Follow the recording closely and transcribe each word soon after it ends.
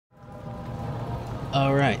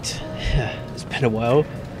Alright, it's been a while.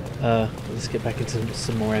 Let's get back into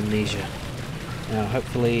some more Amnesia. Now,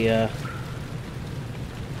 hopefully, I'll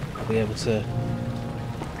be able to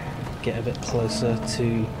get a bit closer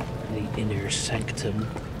to the inner sanctum.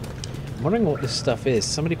 I'm wondering what this stuff is.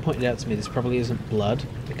 Somebody pointed out to me this probably isn't blood,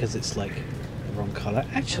 because it's like the wrong colour.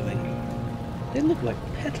 Actually, they look like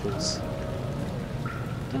petals,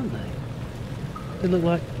 don't they? They look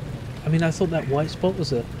like... I mean, I thought that white spot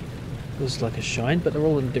was like a shine, but they're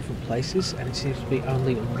all in different places, and it seems to be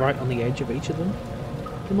only right on the edge of each of them.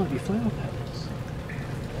 There might be flower petals.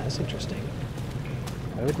 That's interesting.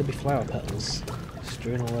 Why would there be flower petals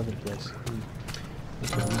strewn all over the place?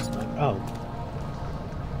 Oh.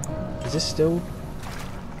 Is this still...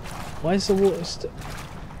 Why is the water still...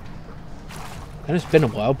 I know it's been a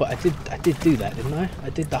while, but I did do that, didn't I? I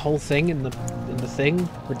did the whole thing in the thing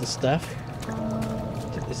with the stuff.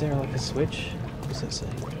 Is there like a switch? What does that say?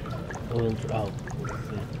 Oil... Oh.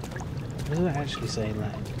 Yeah. What does that actually say in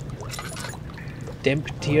Latin?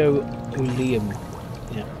 Demptio oleum.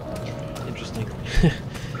 Yeah. Interesting.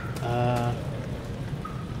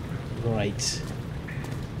 Right.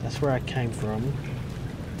 That's where I came from.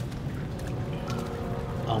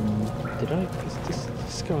 Did I?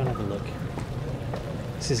 Let's go and have a look.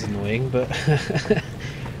 This is annoying, but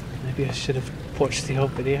maybe I should have watched the whole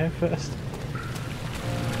video first.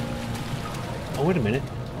 Oh, wait a minute.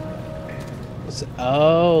 What's it?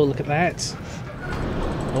 Oh, look at that.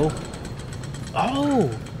 Oh. Oh!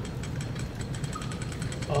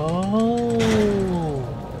 Oh!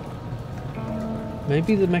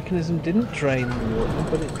 Maybe the mechanism didn't drain the water,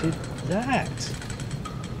 but it did that.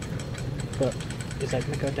 But is that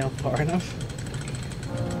going to go down far enough?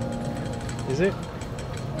 Is it?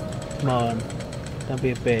 Come on. Don't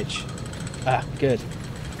be a bitch. Ah, good.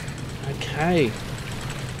 Okay.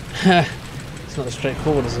 It's not as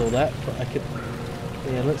straightforward as all that, but I could...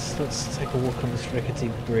 Yeah, let's take a walk on this rickety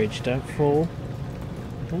bridge. Don't fall.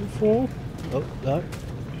 Don't fall. Oh, no.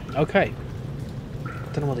 Okay.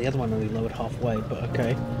 Don't know why the other one only lowered halfway, but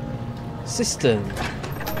okay. Cistern.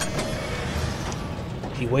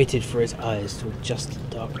 He waited for his eyes to adjust to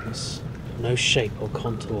darkness. No shape or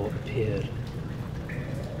contour appeared.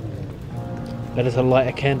 Better to light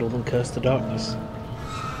a candle than curse the darkness.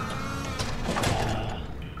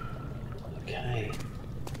 Okay.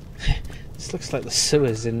 This looks like the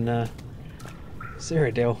sewers in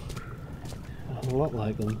Cyrodiil. A lot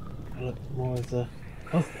like them. I look more of the...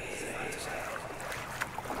 Oh!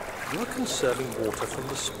 You're conserving water from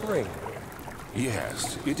the spring.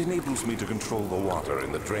 Yes, it enables me to control the water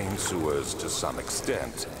in the drain sewers to some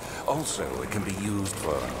extent. Also, it can be used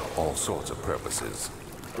for all sorts of purposes.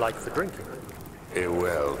 Like for drinking?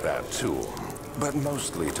 Well, that too. But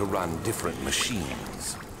mostly to run different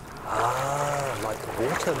machines. Ah, like a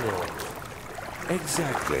water mill.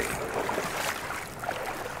 Exactly.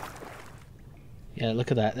 Yeah,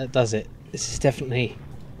 look at that. That does it. These are definitely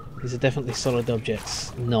solid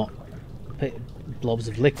objects, not blobs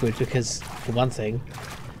of liquid, because for one thing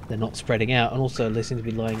they're not spreading out, and also they seem to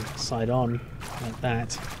be lying side on like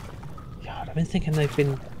that. God, I've been thinking they've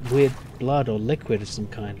been weird blood or liquid of some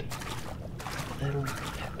kind, but they're all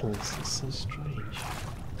petals. It's so strange.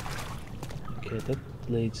 Okay, that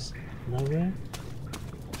leads nowhere.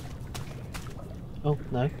 Oh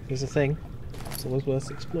no, there's a thing. It's always worth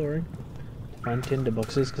exploring. Find tinder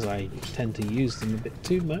boxes, because I tend to use them a bit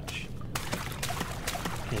too much.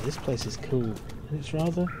 Yeah, this place is cool, and it's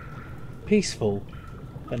rather peaceful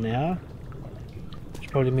for now, which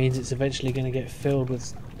probably means it's eventually going to get filled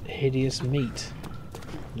with hideous meat.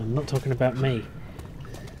 And I'm not talking about me.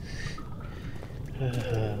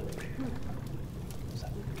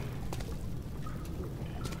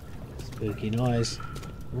 Spooky noise.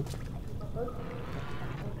 Oh.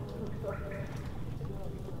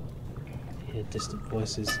 Hear distant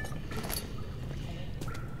voices.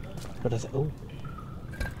 But I thought, oh.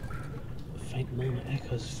 Faint murmur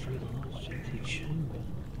echoes through the large empty chamber.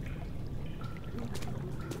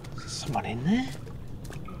 Is there someone in there?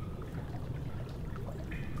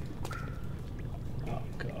 Oh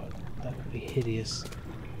god, that would be hideous.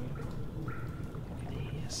 I can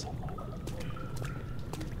hear someone.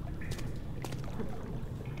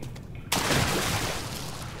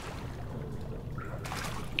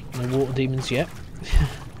 No water demons yet.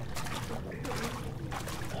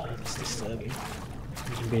 Oh, that's disturbing.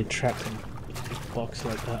 Imagine being trapped in box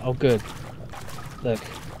like that. Oh good. Look.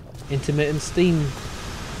 Intermittent steam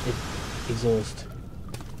exhaust.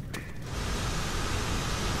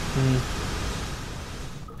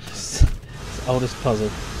 It's the oldest puzzle.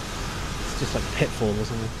 It's just like Pitfall or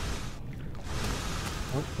something.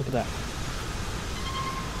 Oh, look at that.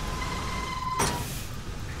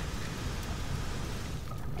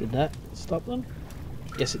 Did that stop them?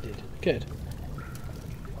 Yes, it did. Good.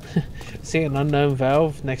 See an unknown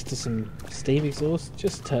valve next to some steam exhaust?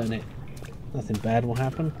 Just turn it. Nothing bad will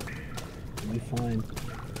happen. You'll be fine.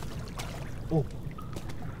 Oh.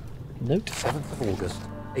 Note. 7th of August,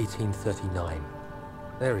 1839.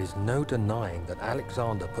 There is no denying that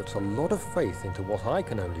Alexander puts a lot of faith into what I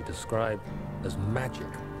can only describe as magic.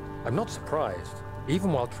 I'm not surprised.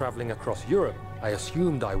 Even while traveling across Europe, I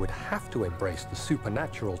assumed I would have to embrace the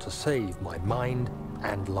supernatural to save my mind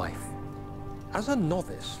and life. As a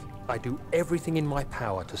novice, I do everything in my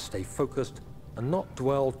power to stay focused and not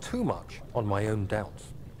dwell too much on my own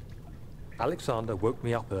doubts. Alexander woke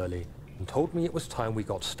me up early and told me it was time we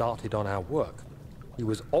got started on our work. He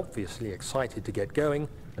was obviously excited to get going,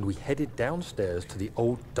 and we headed downstairs to the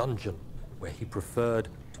old dungeon, where he preferred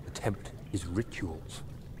to attempt his rituals.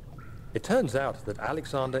 It turns out that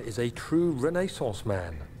Alexander is a true Renaissance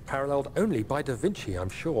man, paralleled only by Da Vinci, I'm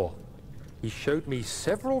sure. He showed me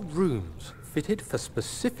several rooms fitted for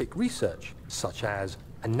specific research, such as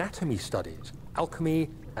anatomy studies, alchemy,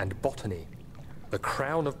 and botany. The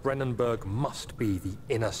crown of Brennenburg must be the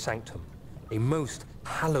inner sanctum, a most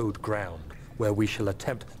hallowed ground where we shall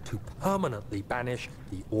attempt to permanently banish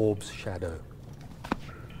the orb's shadow.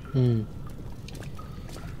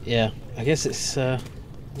 Yeah, I guess it's,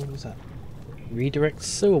 what was that? Redirect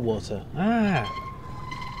sewer water. Ah!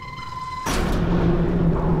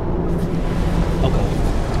 Oh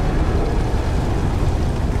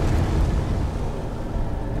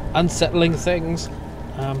god. Unsettling things.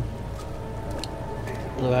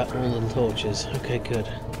 Blew out all the torches. Okay, good.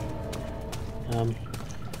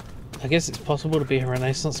 I guess it's possible to be a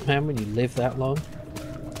Renaissance man when you live that long.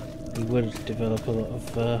 You would develop a lot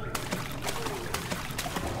of,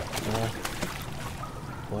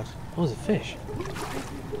 what? Oh, it's a fish.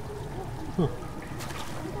 Huh.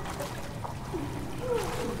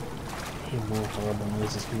 Hear more horrible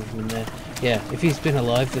noises coming from in there. Yeah, if he's been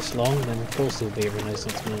alive this long, then of course he'll be a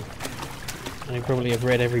Renaissance man. And he'll probably have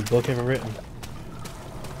read every book ever written.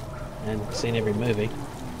 And seen every movie.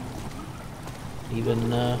 Even,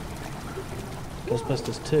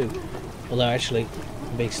 Ghostbusters 2. Although actually,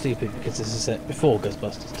 I'm being stupid because this is set before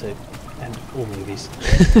Ghostbusters 2. And all movies.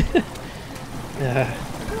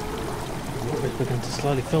 Water's begun to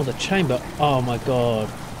slowly fill the chamber. Oh my god.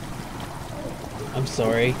 I'm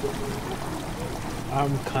sorry.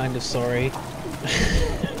 I'm kind of sorry.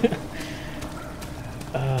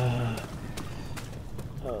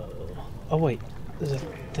 Oh wait, there's a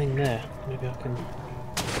thing there. Maybe I can...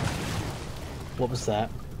 What was that?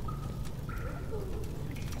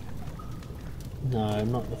 No,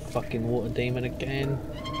 not the fucking water demon again.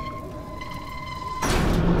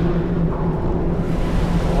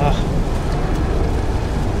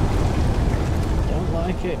 Don't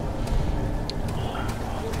like it.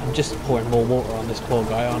 I'm just pouring more water on this poor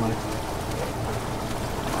guy, aren't I?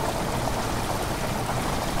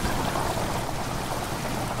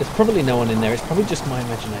 There's probably no one in there. It's probably just my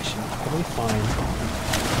imagination. It's probably fine.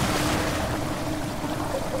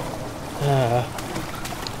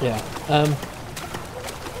 Yeah.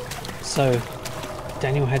 So,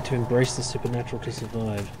 Daniel had to embrace the supernatural to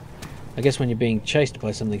survive. I guess when you're being chased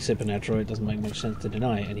by something supernatural, it doesn't make much sense to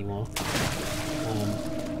deny it anymore.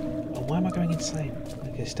 Oh, why am I going insane?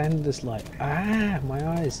 Okay, stand in this light. Ah, my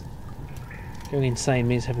eyes. Going insane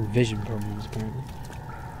means having vision problems, apparently.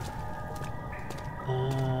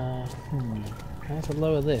 How to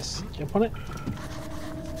lower this? Jump on it.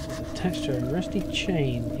 It's attached to a rusty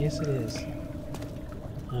chain. Yes, it is.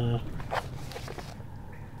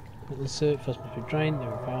 Little suit first must be drained. There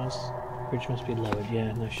are valves. Bridge must be lowered.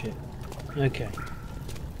 Yeah, no shit. Okay.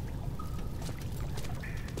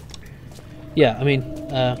 Yeah, I mean,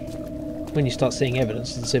 when you start seeing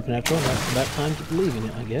evidence of the supernatural, that's about time to believe in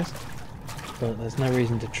it, I guess. But there's no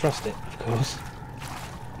reason to trust it, of course,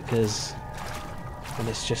 because then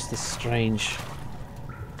it's just this strange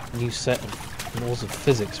new set of laws of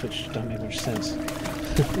physics which don't make much sense. And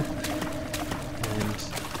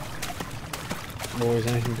laws,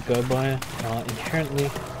 anything to go by, are inherently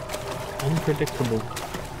unpredictable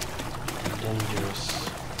and dangerous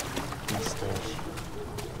and stuff.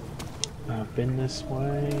 I've been this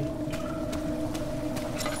way.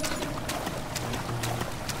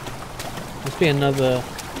 Must be another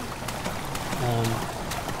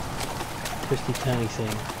twisty turny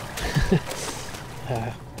thing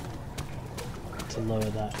to lower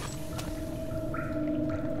that.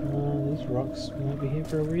 These rocks might be here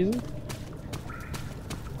for a reason.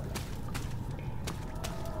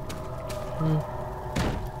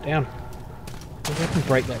 Down. Maybe I can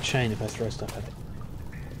break that chain if I throw stuff at it.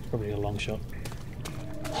 It's probably a long shot.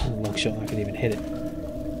 A long shot, I could even hit it.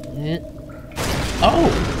 Yeah.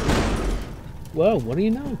 Oh! Well, what do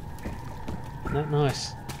you know? Isn't that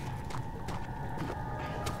nice?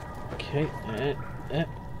 Okay, there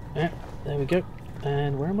we go.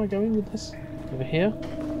 And where am I going with this? Over here?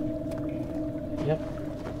 Yep.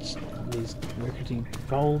 Just these rickety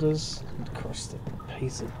boulders and across the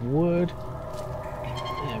piece of wood.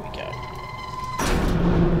 There we go.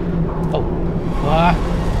 Oh! Ah!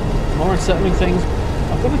 More unsettling things.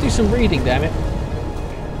 I've got to do some reading, damn it.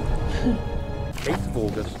 8th of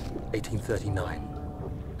August, 1839.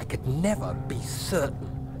 I could never be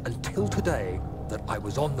certain until today that I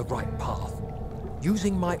was on the right path.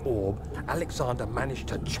 Using my orb, Alexander managed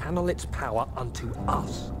to channel its power unto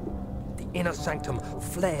us. The inner sanctum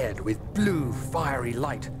flared with blue, fiery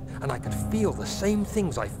light, and I could feel the same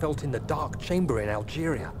things I felt in the dark chamber in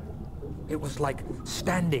Algeria. It was like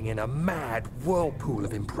standing in a mad whirlpool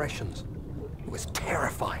of impressions. It was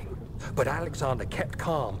terrifying, but Alexander kept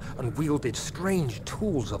calm and wielded strange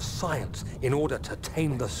tools of science in order to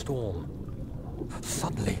tame the storm.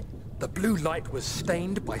 Suddenly, the blue light was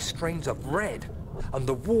stained by strains of red, and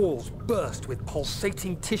the walls burst with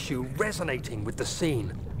pulsating tissue resonating with the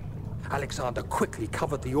scene. Alexander quickly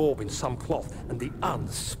covered the orb in some cloth, and the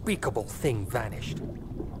unspeakable thing vanished.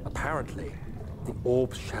 Apparently, the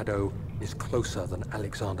orb's shadow is closer than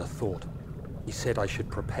Alexander thought. He said I should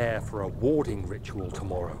prepare for a warding ritual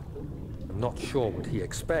tomorrow. I'm not sure what he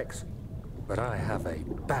expects, but I have a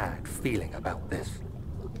bad feeling about this.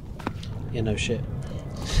 Yeah, no shit.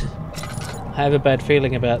 I have a bad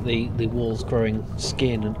feeling about the walls growing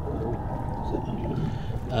skin and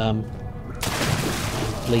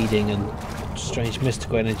bleeding and strange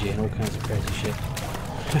mystical energy and all kinds of crazy shit.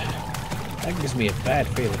 That gives me a bad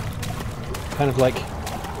feeling. Kind of like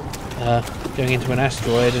going into an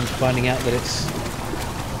asteroid and finding out that it's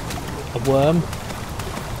a worm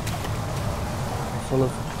full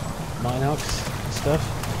of Minox and stuff.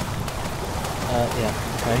 Yeah,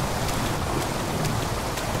 okay.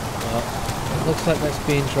 Well, it looks like that's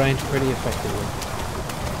being drained pretty effectively.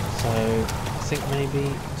 So, I think maybe,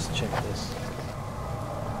 let's check this.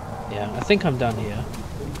 Yeah, I think I'm done here.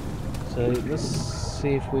 So, let's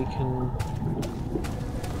see if we can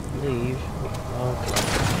leave. Okay.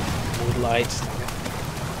 Need lights. How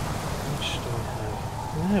much do I have?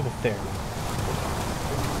 I have a fair amount.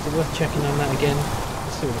 Is it worth checking on that again?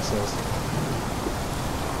 Let's see what it says.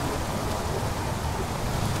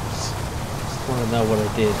 Just want to know what I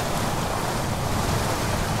did.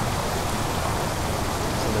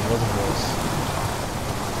 So there wasn't worse.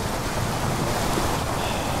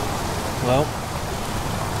 Well,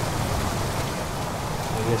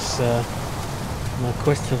 I guess my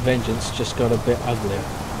quest for vengeance just got a bit uglier.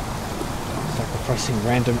 Sacrificing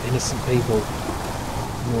random innocent people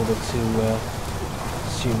in order to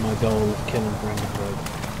pursue my goal of killing Brandon Road. I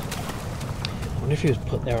wonder if he was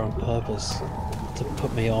put there on purpose to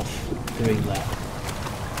put me off doing that.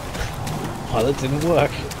 Well, it didn't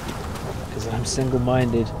work, because I'm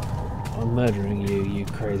single-minded on murdering you, you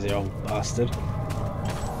crazy old bastard.